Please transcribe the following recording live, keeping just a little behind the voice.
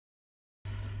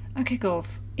Okay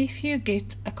girls, if you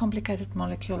get a complicated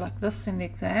molecule like this in the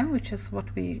exam, which is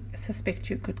what we suspect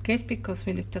you could get because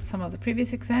we looked at some of the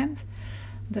previous exams,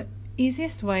 the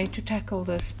easiest way to tackle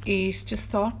this is to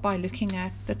start by looking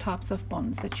at the types of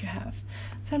bonds that you have.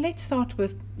 So let's start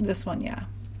with this one here.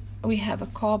 We have a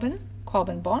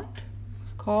carbon-carbon bond,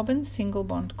 carbon, single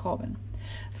bond, carbon.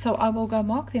 So I will go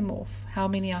mark them off, how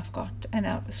many I've got, and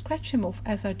I'll scratch them off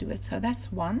as I do it. So that's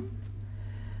 1,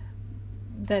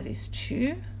 that is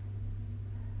 2,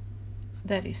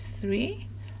 that is 3.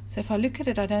 So if I look at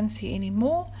it, I don't see any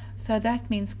more. So that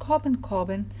means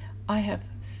carbon-carbon, I have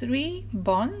 3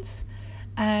 bonds,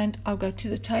 and I'll go to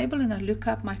the table and I look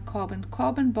up my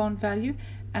carbon-carbon bond value,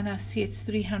 and I see it's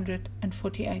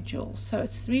 348 joules. So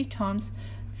it's 3 times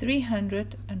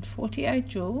 348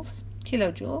 joules,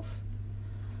 kilojoules.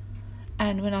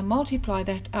 And when I multiply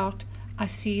that out, I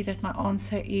see that my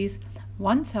answer is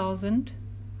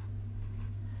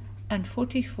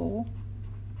 1044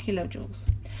 kilojoules.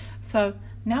 So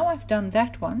now I've done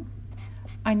that one,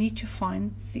 I need to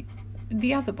find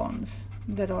the other bonds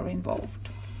that are involved.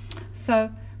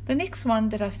 So the next one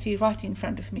that I see right in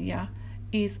front of me here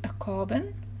is a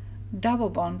carbon double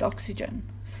bond oxygen.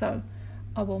 So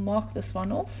I will mark this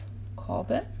one off,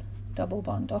 carbon double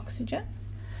bond oxygen,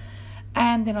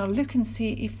 and then I'll look and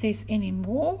see if there's any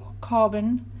more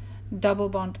carbon double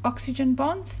bond oxygen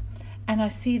bonds, and I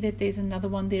see that there's another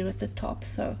one there at the top,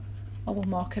 so I will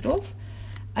mark it off.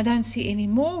 I don't see any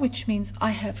more, which means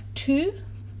I have 2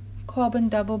 carbon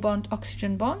double bond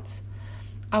oxygen bonds.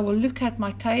 I will look at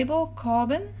my table,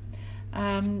 carbon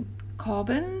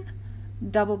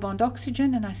double bond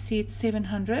oxygen, and I see it's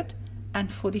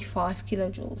 745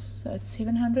 kilojoules. So it's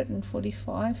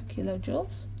 745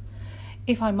 kilojoules.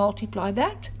 If I multiply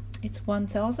that, it's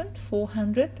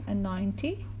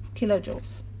 1490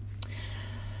 kilojoules.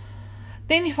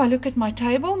 Then if I look at my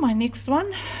table, my next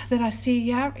one that I see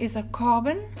here is a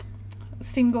carbon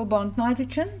single bond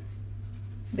nitrogen.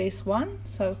 There's 1,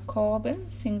 so carbon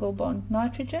single bond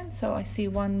nitrogen, so I see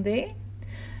 1 there.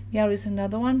 Here is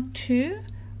another one, 2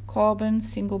 carbon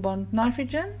single bond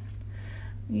nitrogen.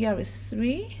 Here is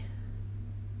 3.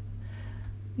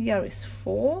 Here is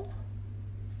 4.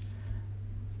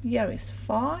 Here is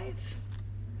 5,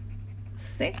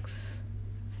 6,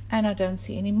 and I don't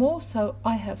see any more, so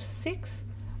I have 6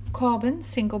 carbon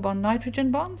single bond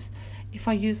nitrogen bonds. If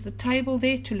I use the table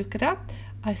there to look it up,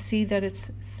 I see that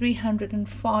it's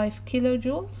 305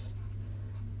 kilojoules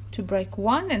to break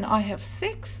 1, and I have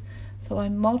 6, so I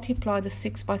multiply the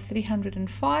 6 by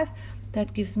 305.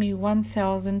 That gives me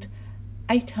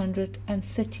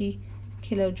 1830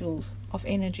 kilojoules of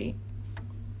energy.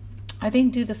 I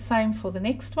then do the same for the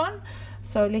next one.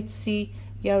 So let's see,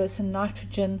 here is a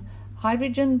nitrogen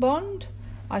hydrogen bond.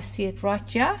 I see it right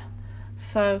here.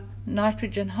 So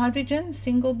nitrogen hydrogen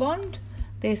single bond,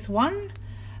 there's 1.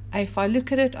 If I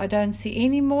look at it, I don't see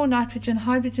any more nitrogen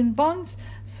hydrogen bonds,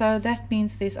 so that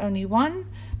means there's only 1,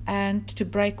 and to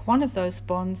break one of those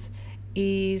bonds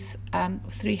is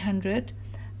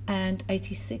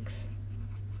 386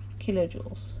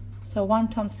 kilojoules. So 1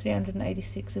 times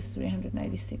 386 is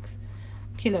 386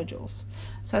 kilojoules.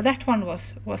 So that one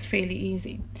was fairly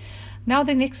easy. Now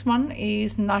the next one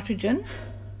is nitrogen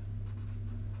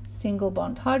single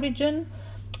bond hydrogen.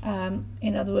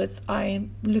 In other words,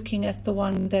 I'm looking at the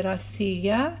one that I see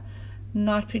here,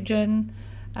 nitrogen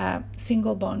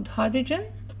single bond hydrogen,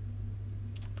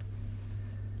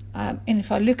 and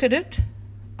if I look at it,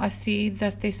 I see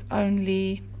that there's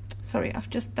only, sorry,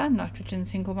 I've just done nitrogen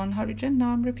single bond hydrogen,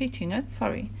 now I'm repeating it,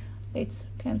 sorry, let's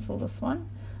cancel this one.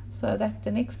 So that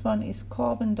the next one is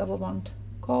carbon double bond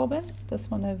carbon,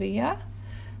 this one over here,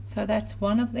 so that's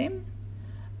one of them.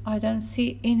 I don't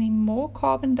see any more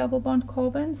carbon double bond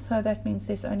carbon, so that means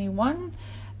there's only 1,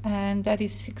 and that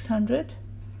is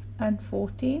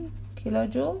 614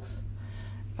 kilojoules.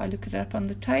 If I look it up on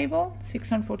the table,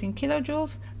 614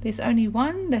 kilojoules, there's only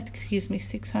 1, that gives me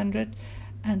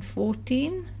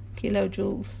 614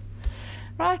 kilojoules.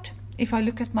 Right, if I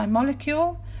look at my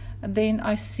molecule, then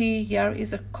I see here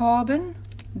is a carbon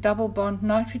double bond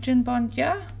nitrogen bond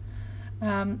here,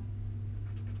 and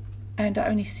I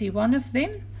only see 1 of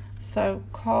them. So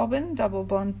carbon double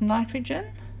bond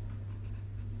nitrogen,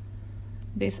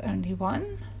 there's only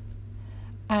 1,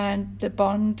 and the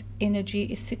bond energy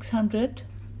is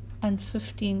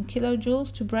 615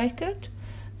 kilojoules to break it.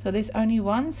 So there's only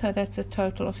 1, so that's a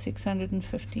total of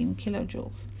 615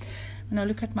 kilojoules. When I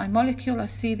look at my molecule, I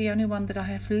see the only one that I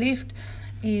have left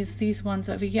is these ones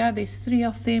over here. There's 3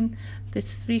 of them.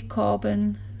 That's 3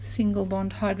 carbon single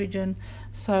bond hydrogen.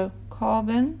 So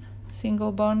carbon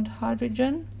single bond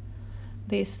hydrogen,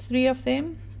 there's 3 of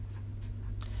them.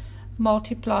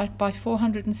 multiply it by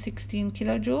 416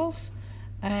 kilojoules.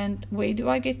 And where do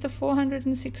I get the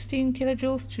 416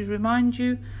 kilojoules? To remind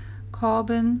you,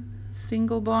 carbon,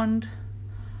 single bond,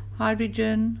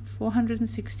 hydrogen,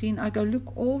 416. I go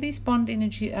look all these bond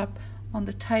energy up on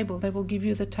the table. They will give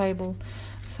you the table.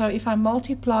 So if I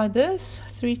multiply this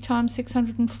 3 times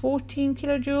 614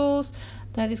 kilojoules,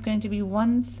 that is going to be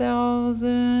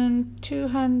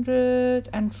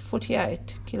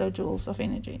 1248 kilojoules of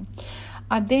energy.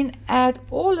 I then add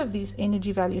all of these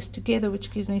energy values together,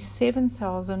 which gives me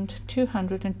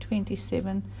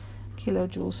 7227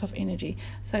 kilojoules of energy.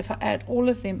 So if I add all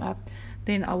of them up,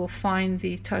 then I will find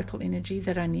the total energy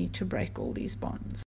that I need to break all these bonds.